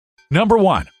Number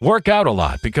 1. Work out a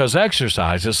lot because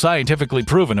exercise is scientifically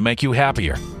proven to make you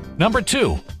happier. Number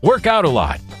 2. Work out a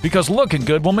lot because looking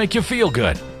good will make you feel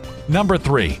good. Number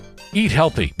 3. Eat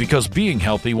healthy because being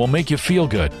healthy will make you feel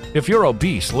good. If you're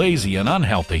obese, lazy, and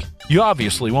unhealthy, you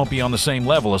obviously won't be on the same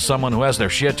level as someone who has their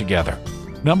shit together.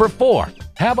 Number 4.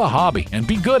 Have a hobby and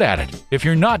be good at it. If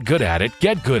you're not good at it,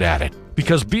 get good at it.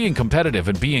 Because being competitive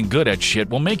and being good at shit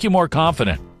will make you more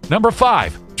confident. Number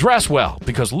 5. Dress well,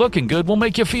 because looking good will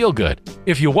make you feel good.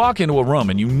 If you walk into a room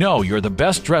and you know you're the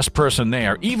best dressed person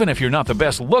there, even if you're not the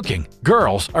best looking,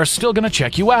 girls are still gonna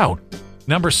check you out.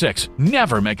 Number 6.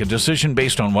 Never make a decision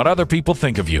based on what other people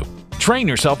think of you. Train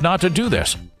yourself not to do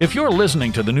this. If you're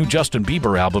listening to the new Justin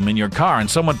Bieber album in your car and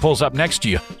someone pulls up next to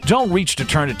you, don't reach to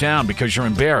turn it down because you're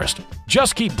embarrassed.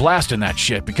 Just keep blasting that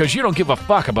shit because you don't give a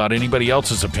fuck about anybody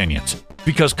else's opinions.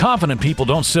 Because confident people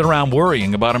don't sit around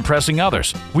worrying about impressing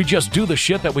others. We just do the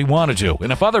shit that we want to do,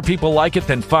 and if other people like it,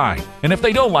 then fine. And if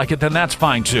they don't like it, then that's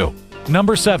fine too.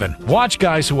 Number 7. Watch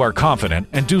guys who are confident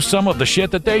and do some of the shit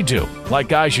that they do, like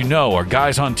guys you know or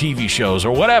guys on TV shows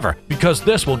or whatever, because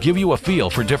this will give you a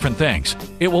feel for different things.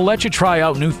 It will let you try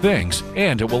out new things,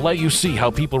 and it will let you see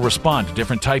how people respond to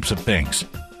different types of things.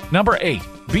 Number 8.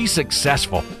 Be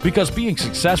successful, because being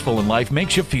successful in life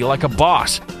makes you feel like a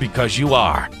boss, because you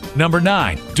are. Number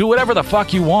 9. Do whatever the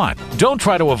fuck you want. Don't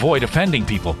try to avoid offending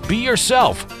people. Be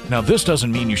yourself. Now, this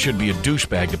doesn't mean you should be a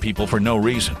douchebag to people for no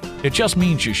reason. It just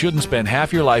means you shouldn't spend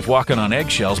half your life walking on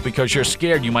eggshells because you're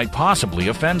scared you might possibly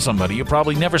offend somebody you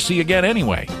probably never see again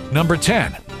anyway. Number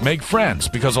 10. Make friends,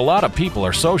 because a lot of people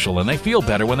are social and they feel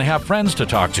better when they have friends to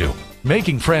talk to.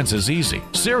 Making friends is easy.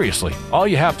 Seriously, all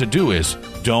you have to do is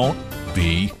don't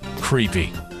be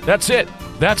creepy. That's it.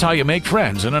 That's how you make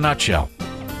friends in a nutshell.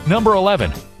 Number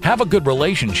 11. Have a good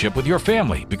relationship with your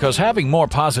family, because having more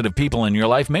positive people in your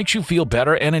life makes you feel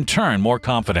better and in turn more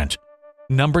confident.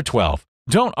 Number 12.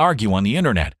 Don't argue on the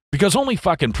internet, because only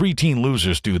fucking preteen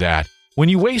losers do that. When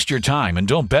you waste your time and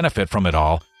don't benefit from it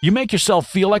all, you make yourself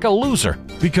feel like a loser,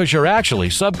 because you're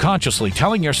actually subconsciously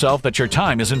telling yourself that your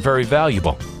time isn't very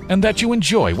valuable and that you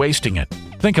enjoy wasting it.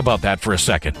 Think about that for a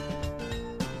second.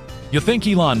 You think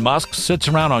Elon Musk sits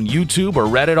around on YouTube or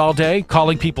Reddit all day,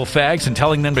 calling people fags and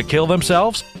telling them to kill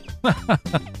themselves?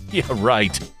 Yeah,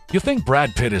 right. You think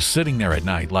Brad Pitt is sitting there at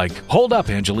night like, hold up,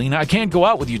 Angelina, I can't go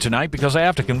out with you tonight because I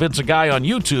have to convince a guy on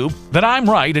YouTube that I'm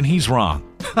right and he's wrong.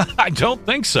 I don't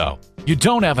think so. You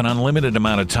don't have an unlimited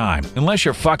amount of time, unless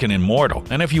you're fucking immortal.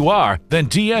 And if you are, then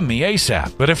DM me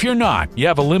ASAP. But if you're not, you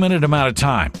have a limited amount of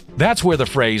time. That's where the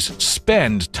phrase,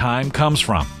 spend time, comes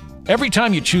from. Every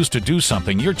time you choose to do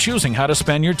something, you're choosing how to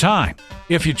spend your time.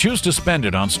 If you choose to spend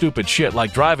it on stupid shit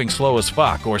like driving slow as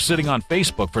fuck or sitting on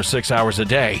Facebook for 6 hours a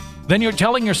day, then you're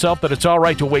telling yourself that it's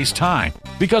alright to waste time,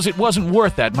 because it wasn't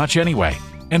worth that much anyway.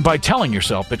 And by telling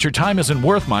yourself that your time isn't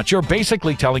worth much, you're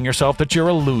basically telling yourself that you're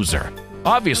a loser.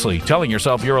 Obviously, telling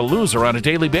yourself you're a loser on a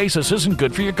daily basis isn't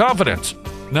good for your confidence.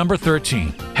 Number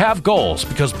 13. Have goals,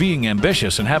 because being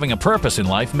ambitious and having a purpose in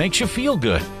life makes you feel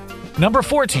good. Number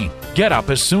 14. Get up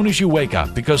as soon as you wake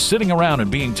up, because sitting around and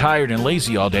being tired and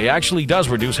lazy all day actually does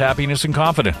reduce happiness and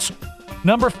confidence.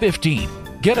 Number 15.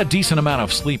 Get a decent amount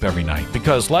of sleep every night,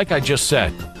 because like I just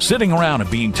said, sitting around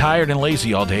and being tired and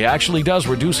lazy all day actually does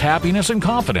reduce happiness and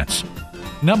confidence.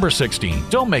 Number 16.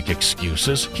 Don't make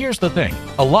excuses. Here's the thing.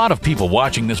 A lot of people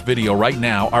watching this video right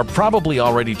now are probably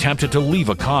already tempted to leave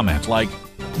a comment like,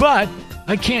 but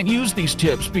I can't use these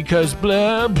tips because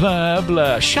blah, blah,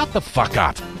 blah. Shut the fuck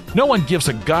up. No one gives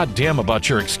a goddamn about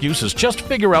your excuses. Just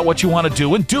figure out what you want to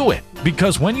do and do it.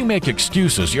 Because when you make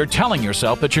excuses, you're telling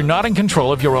yourself that you're not in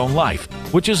control of your own life,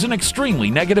 which is an extremely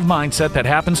negative mindset that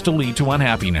happens to lead to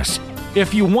unhappiness.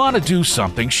 If you want to do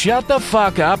something, shut the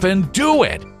fuck up and do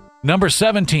it. Number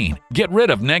 17. Get rid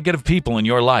of negative people in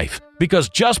your life, because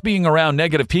just being around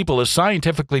negative people is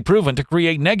scientifically proven to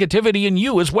create negativity in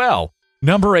you as well.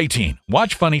 Number 18.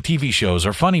 Watch funny TV shows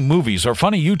or funny movies or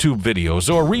funny YouTube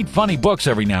videos or read funny books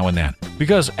every now and then,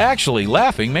 because actually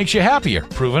laughing makes you happier.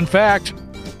 Proven fact.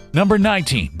 Number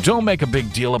 19. Don't make a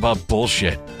big deal about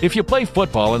bullshit. If you play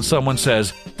football and someone says,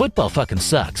 football fucking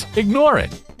sucks, ignore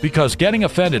it. Because getting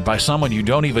offended by someone you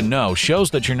don't even know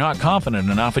shows that you're not confident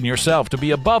enough in yourself to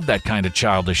be above that kind of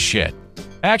childish shit.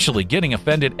 Actually, getting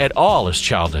offended at all is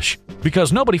childish,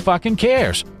 because nobody fucking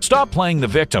cares. Stop playing the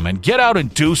victim and get out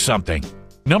and do something.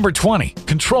 Number 20.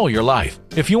 Control your life.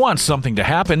 If you want something to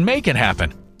happen, make it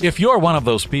happen. If you're one of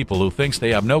those people who thinks they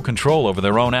have no control over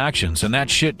their own actions and that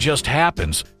shit just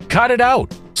happens, cut it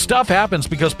out. Stuff happens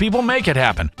because people make it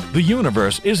happen. The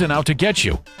universe isn't out to get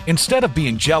you. Instead of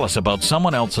being jealous about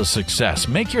someone else's success,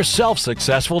 make yourself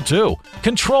successful too.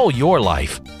 Control your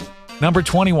life. Number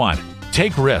 21.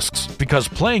 Take risks, because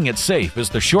playing it safe is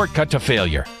the shortcut to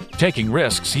failure. Taking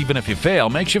risks, even if you fail,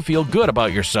 makes you feel good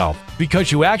about yourself,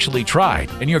 because you actually tried,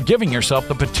 and you're giving yourself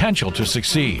the potential to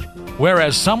succeed.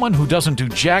 Whereas someone who doesn't do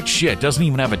jack shit doesn't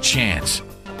even have a chance.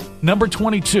 Number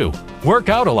 22, work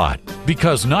out a lot,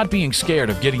 because not being scared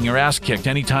of getting your ass kicked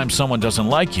anytime someone doesn't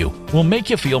like you will make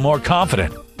you feel more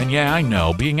confident. And yeah, I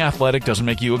know, being athletic doesn't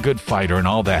make you a good fighter and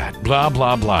all that. Blah,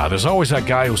 blah, blah. There's always that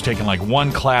guy who's taken like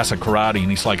one class of karate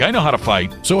and he's like, I know how to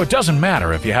fight. So it doesn't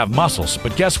matter if you have muscles.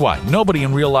 But guess what? Nobody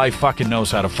in real life fucking knows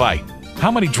how to fight.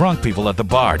 How many drunk people at the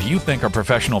bar do you think are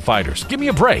professional fighters? Give me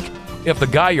a break. If the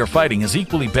guy you're fighting is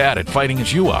equally bad at fighting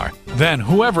as you are, then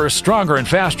whoever is stronger and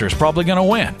faster is probably going to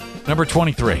win. Number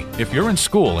 23, if you're in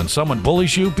school and someone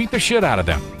bullies you, beat the shit out of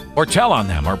them. Or tell on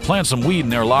them, or plant some weed in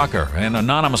their locker and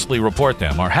anonymously report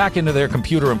them, or hack into their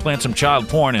computer and plant some child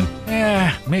porn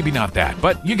and, maybe not that,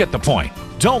 but you get the point.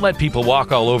 Don't let people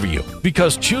walk all over you,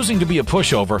 because choosing to be a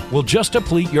pushover will just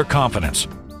deplete your confidence.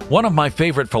 One of my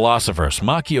favorite philosophers,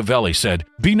 Machiavelli, said,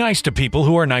 be nice to people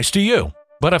who are nice to you.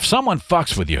 But if someone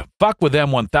fucks with you, fuck with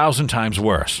them 1,000 times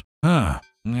worse.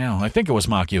 Yeah, I think it was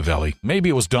Machiavelli. Maybe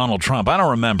it was Donald Trump. I don't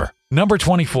remember. Number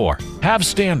 24. Have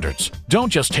standards.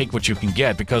 Don't just take what you can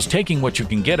get, because taking what you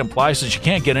can get implies that you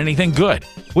can't get anything good,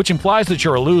 which implies that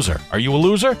you're a loser. Are you a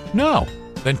loser? No.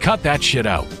 Then cut that shit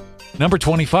out. Number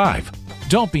 25.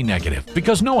 Don't be negative,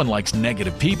 because no one likes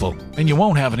negative people, and you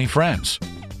won't have any friends.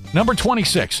 Number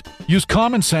 26. Use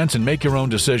common sense and make your own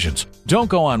decisions. Don't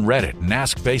go on Reddit and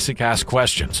ask basic-ass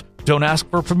questions. Don't ask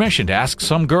for permission to ask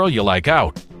some girl you like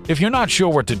out. If you're not sure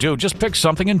what to do, just pick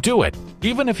something and do it.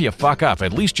 Even if you fuck up,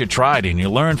 at least you tried and you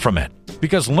learned from it.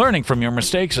 Because learning from your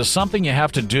mistakes is something you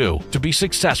have to do to be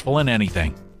successful in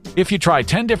anything. If you try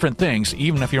 10 different things,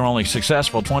 even if you're only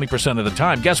successful 20% of the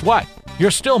time, guess what?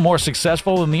 You're still more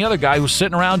successful than the other guy who's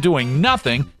sitting around doing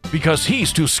nothing because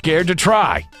he's too scared to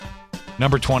try.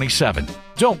 Number 27.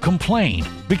 Don't complain,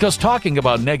 because talking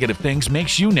about negative things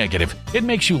makes you negative. It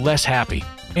makes you less happy,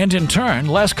 and in turn,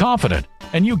 less confident.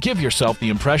 And you give yourself the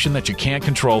impression that you can't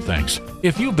control things.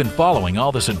 If you've been following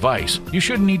all this advice, you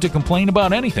shouldn't need to complain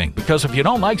about anything, because if you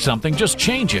don't like something, just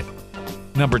change it.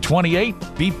 Number 28,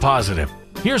 be positive.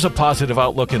 Here's a positive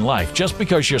outlook in life. Just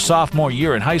because your sophomore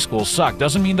year in high school sucked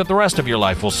doesn't mean that the rest of your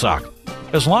life will suck.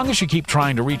 As long as you keep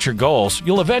trying to reach your goals,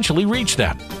 you'll eventually reach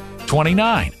them.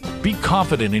 29, be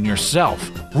confident in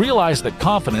yourself. Realize that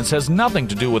confidence has nothing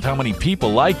to do with how many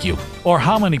people like you, or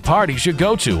how many parties you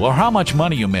go to, or how much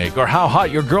money you make, or how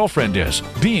hot your girlfriend is.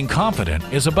 Being confident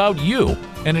is about you,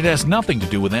 and it has nothing to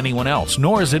do with anyone else,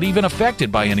 nor is it even affected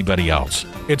by anybody else.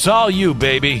 It's all you,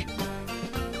 baby.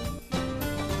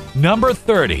 Number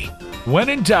 30. When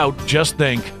in doubt, just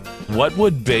think, what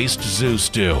would based Zeus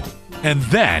do? And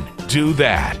then do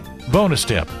that. Bonus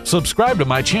tip, subscribe to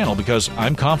my channel because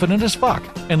I'm confident as fuck,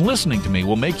 and listening to me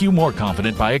will make you more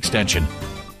confident by extension.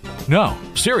 No,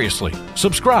 seriously,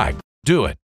 subscribe. Do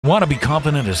it. Want to be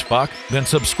confident as fuck? Then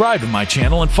subscribe to my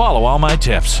channel and follow all my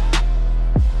tips.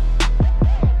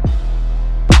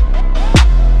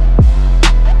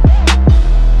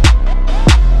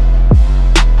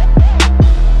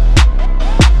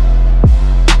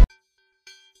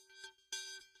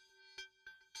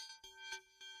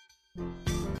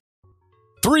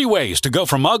 Three ways to go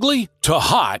from ugly to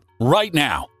hot right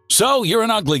now. So you're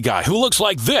an ugly guy who looks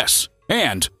like this,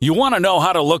 and you want to know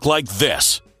how to look like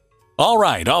this. All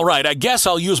right, I guess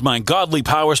I'll use my godly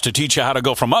powers to teach you how to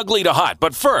go from ugly to hot.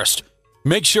 But first,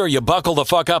 make sure you buckle the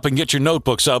fuck up and get your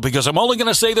notebooks out, because I'm only going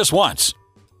to say this once.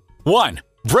 1.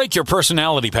 Break your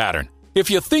personality pattern. If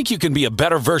you think you can be a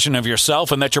better version of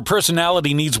yourself and that your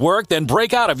personality needs work, then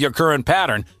break out of your current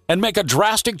pattern and make a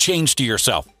drastic change to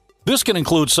yourself. This can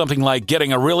include something like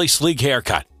getting a really sleek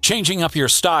haircut, changing up your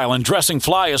style and dressing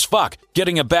fly as fuck,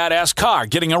 getting a badass car,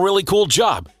 getting a really cool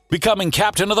job, becoming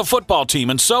captain of the football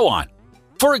team, and so on.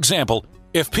 For example,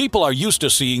 if people are used to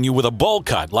seeing you with a bowl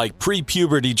cut like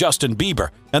pre-puberty Justin Bieber,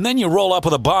 and then you roll up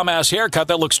with a bomb-ass haircut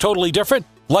that looks totally different,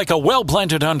 like a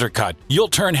well-blended undercut, you'll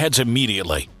turn heads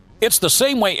immediately. It's the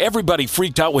same way everybody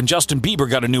freaked out when Justin Bieber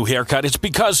got a new haircut. It's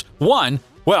because, 1,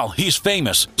 well, he's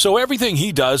famous, so everything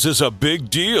he does is a big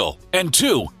deal. And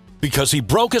 2, because he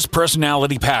broke his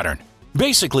personality pattern.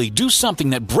 Basically, do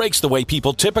something that breaks the way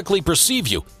people typically perceive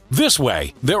you. This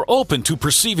way, they're open to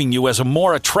perceiving you as a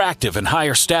more attractive and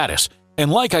higher status.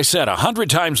 And like I said 100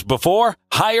 times before,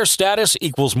 higher status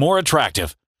equals more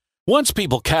attractive. Once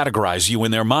people categorize you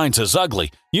in their minds as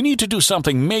ugly, you need to do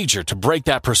something major to break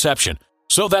that perception,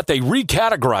 so that they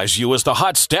recategorize you as the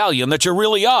hot stallion that you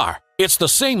really are. It's the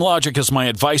same logic as my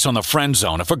advice on the friend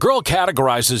zone. If a girl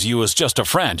categorizes you as just a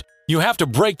friend, you have to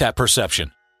break that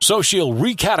perception. So she'll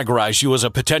recategorize you as a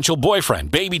potential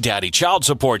boyfriend, baby daddy, child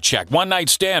support check, one-night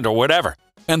stand, or whatever.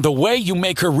 And the way you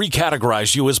make her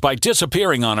recategorize you is by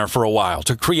disappearing on her for a while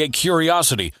to create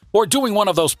curiosity, or doing one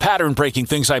of those pattern-breaking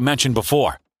things I mentioned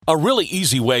before. A really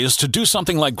easy way is to do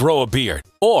something like grow a beard.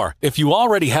 Or, if you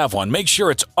already have one, make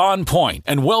sure it's on point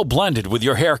and well blended with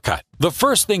your haircut. The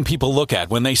first thing people look at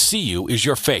when they see you is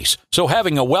your face, so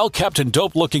having a well-kept and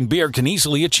dope-looking beard can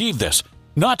easily achieve this.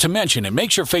 Not to mention, it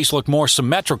makes your face look more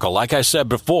symmetrical, like I said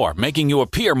before, making you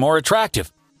appear more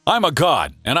attractive. I'm a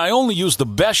god, and I only use the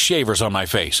best shavers on my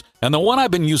face, and the one I've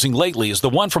been using lately is the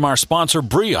one from our sponsor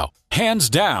Brio. Hands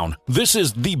down, this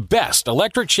is the best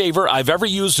electric shaver I've ever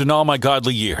used in all my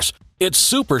godly years. It's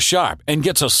super sharp and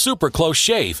gets a super close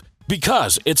shave,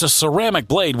 because it's a ceramic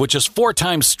blade which is 4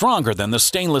 times stronger than the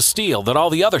stainless steel that all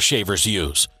the other shavers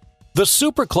use. The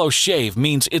super close shave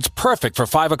means it's perfect for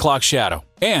 5 o'clock shadow,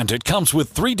 and it comes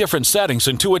with 3 different settings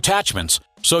and 2 attachments,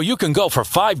 so you can go for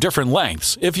 5 different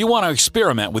lengths if you want to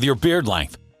experiment with your beard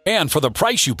length. And for the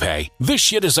price you pay, this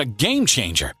shit is a game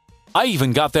changer. I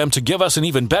even got them to give us an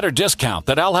even better discount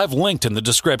that I'll have linked in the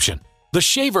description. The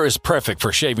shaver is perfect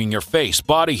for shaving your face,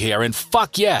 body hair, and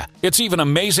fuck yeah, it's even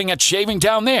amazing at shaving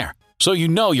down there. So you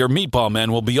know your meatball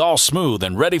men will be all smooth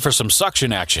and ready for some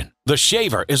suction action. The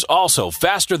shaver is also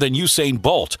faster than Usain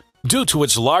Bolt due to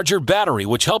its larger battery,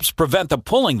 which helps prevent the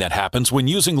pulling that happens when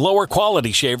using lower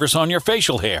quality shavers on your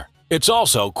facial hair. It's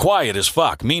also quiet as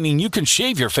fuck, meaning you can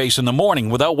shave your face in the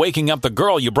morning without waking up the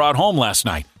girl you brought home last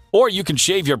night. Or you can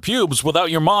shave your pubes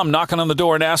without your mom knocking on the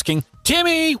door and asking,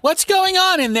 "Timmy, what's going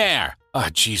on in there?" Ah,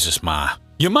 Jesus, Ma.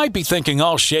 You might be thinking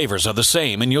all shavers are the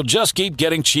same and you'll just keep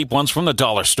getting cheap ones from the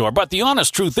dollar store, but the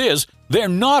honest truth is, they're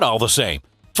not all the same.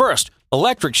 First,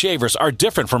 electric shavers are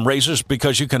different from razors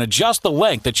because you can adjust the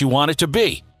length that you want it to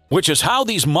be, which is how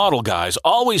these model guys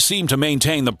always seem to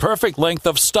maintain the perfect length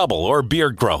of stubble or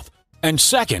beard growth. And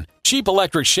second, cheap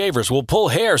electric shavers will pull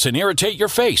hairs and irritate your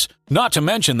face, not to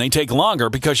mention they take longer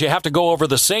because you have to go over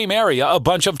the same area a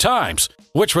bunch of times,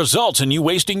 which results in you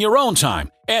wasting your own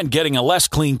time and getting a less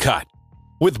clean cut.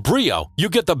 With Brio, you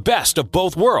get the best of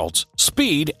both worlds,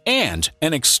 speed and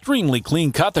an extremely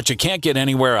clean cut that you can't get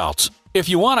anywhere else. If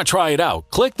you want to try it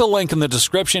out, click the link in the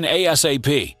description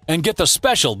ASAP and get the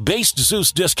special Based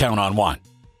Zeus discount on one.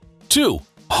 2.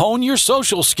 Hone your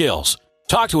social skills.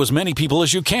 Talk to as many people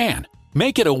as you can.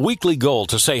 Make it a weekly goal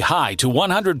to say hi to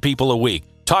 100 people a week.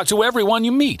 Talk to everyone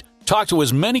you meet. Talk to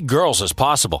as many girls as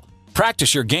possible.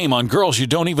 Practice your game on girls you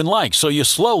don't even like so you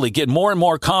slowly get more and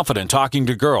more confident talking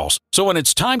to girls. So when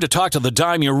it's time to talk to the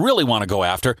dime you really want to go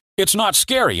after, it's not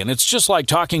scary and it's just like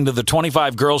talking to the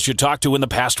 25 girls you talked to in the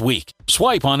past week.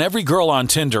 Swipe on every girl on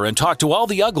Tinder and talk to all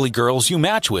the ugly girls you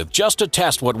match with just to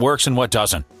test what works and what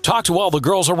doesn't. Talk to all the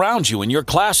girls around you in your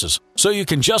classes so you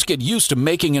can just get used to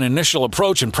making an initial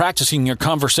approach and practicing your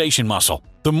conversation muscle.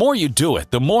 The more you do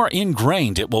it, the more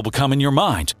ingrained it will become in your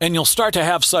mind, and you'll start to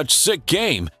have such sick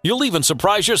game, you'll even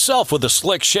surprise yourself with the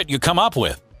slick shit you come up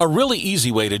with. A really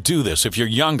easy way to do this if you're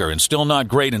younger and still not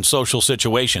great in social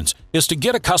situations is to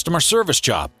get a customer service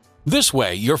job. This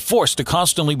way, you're forced to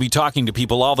constantly be talking to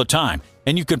people all the time,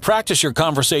 and you can practice your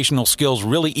conversational skills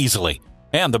really easily.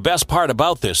 And the best part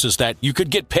about this is that you could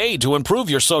get paid to improve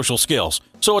your social skills,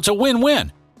 so it's a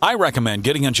win-win. I recommend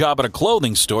getting a job at a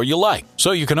clothing store you like,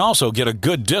 so you can also get a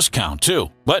good discount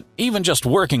too. But even just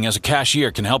working as a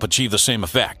cashier can help achieve the same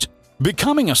effect.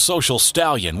 Becoming a social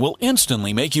stallion will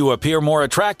instantly make you appear more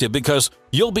attractive because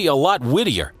you'll be a lot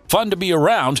wittier, fun to be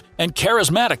around, and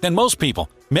charismatic than most people,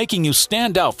 making you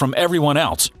stand out from everyone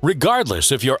else,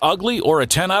 regardless if you're ugly or a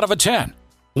 10 out of a 10.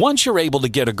 Once you're able to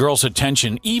get a girl's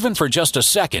attention even for just a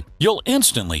second, you'll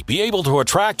instantly be able to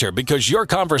attract her because your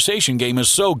conversation game is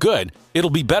so good, it'll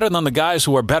be better than the guys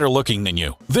who are better looking than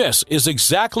you. This is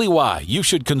exactly why you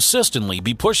should consistently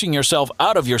be pushing yourself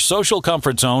out of your social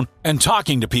comfort zone and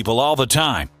talking to people all the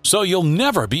time, so you'll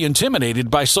never be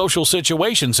intimidated by social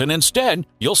situations and instead,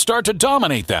 you'll start to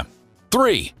dominate them.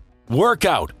 3. Work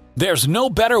out. There's no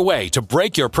better way to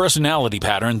break your personality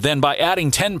pattern than by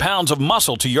adding 10 pounds of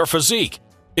muscle to your physique.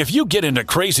 If you get into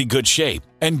crazy good shape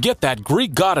and get that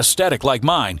Greek god aesthetic like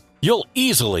mine, you'll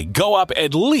easily go up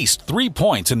at least 3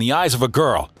 points in the eyes of a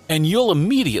girl, and you'll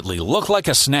immediately look like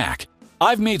a snack.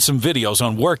 I've made some videos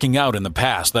on working out in the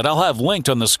past that I'll have linked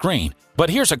on the screen, but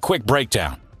here's a quick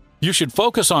breakdown. You should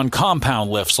focus on compound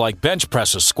lifts like bench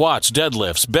presses, squats,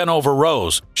 deadlifts, bent over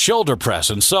rows, shoulder press,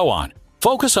 and so on.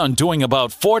 Focus on doing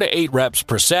about 4 to 8 reps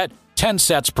per set, 10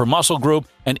 sets per muscle group,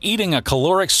 and eating a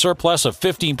caloric surplus of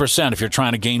 15% if you're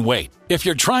trying to gain weight. If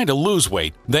you're trying to lose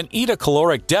weight, then eat a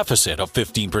caloric deficit of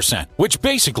 15%, which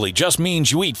basically just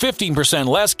means you eat 15%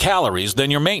 less calories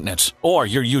than your maintenance or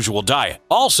your usual diet.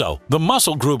 Also, the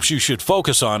muscle groups you should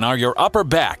focus on are your upper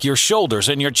back, your shoulders,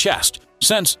 and your chest,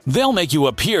 since they'll make you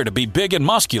appear to be big and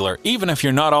muscular even if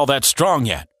you're not all that strong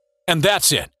yet. And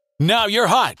that's it. Now you're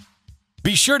hot.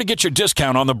 Be sure to get your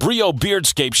discount on the Brio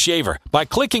Beardscape Shaver by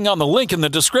clicking on the link in the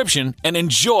description and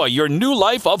enjoy your new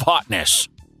life of hotness.